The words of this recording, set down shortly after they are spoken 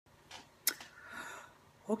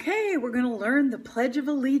Okay, we're going to learn the Pledge of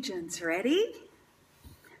Allegiance. Ready?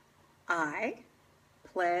 I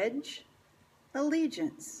pledge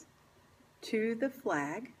allegiance to the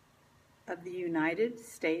flag of the United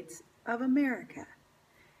States of America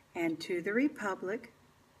and to the republic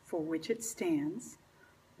for which it stands,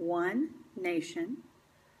 one nation,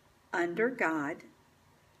 under God,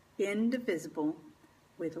 indivisible,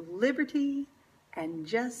 with liberty and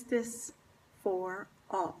justice for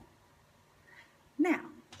all. Now,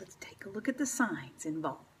 let's take a look at the signs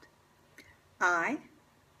involved. I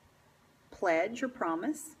pledge or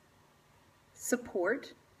promise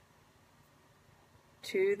support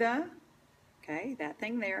to the, that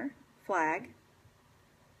thing there, flag,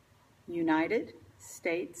 United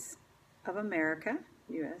States of America,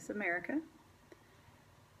 U.S. America,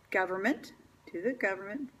 government, to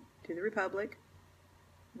the republic,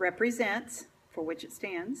 represents, for which it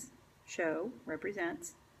stands, show,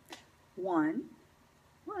 represents, one,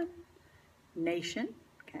 nation,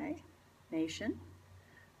 nation,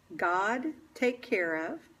 God, take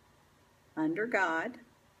care of, under God,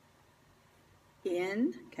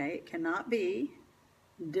 in, it cannot be,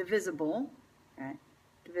 divisible,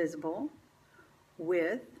 divisible,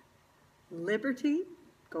 with liberty,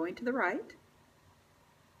 going to the right,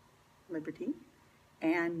 liberty,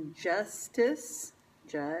 and justice,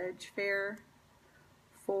 judge, fair,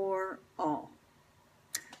 for all.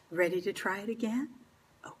 Ready to try it again?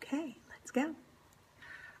 Okay, let's go.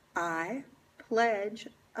 I pledge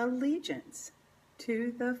allegiance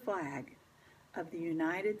to the flag of the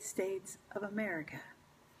United States of America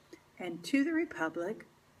and to the republic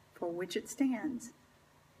for which it stands,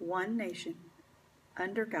 one nation,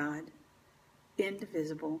 under God,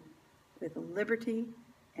 indivisible, with liberty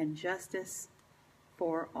and justice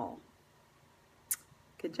for all.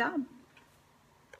 Good job.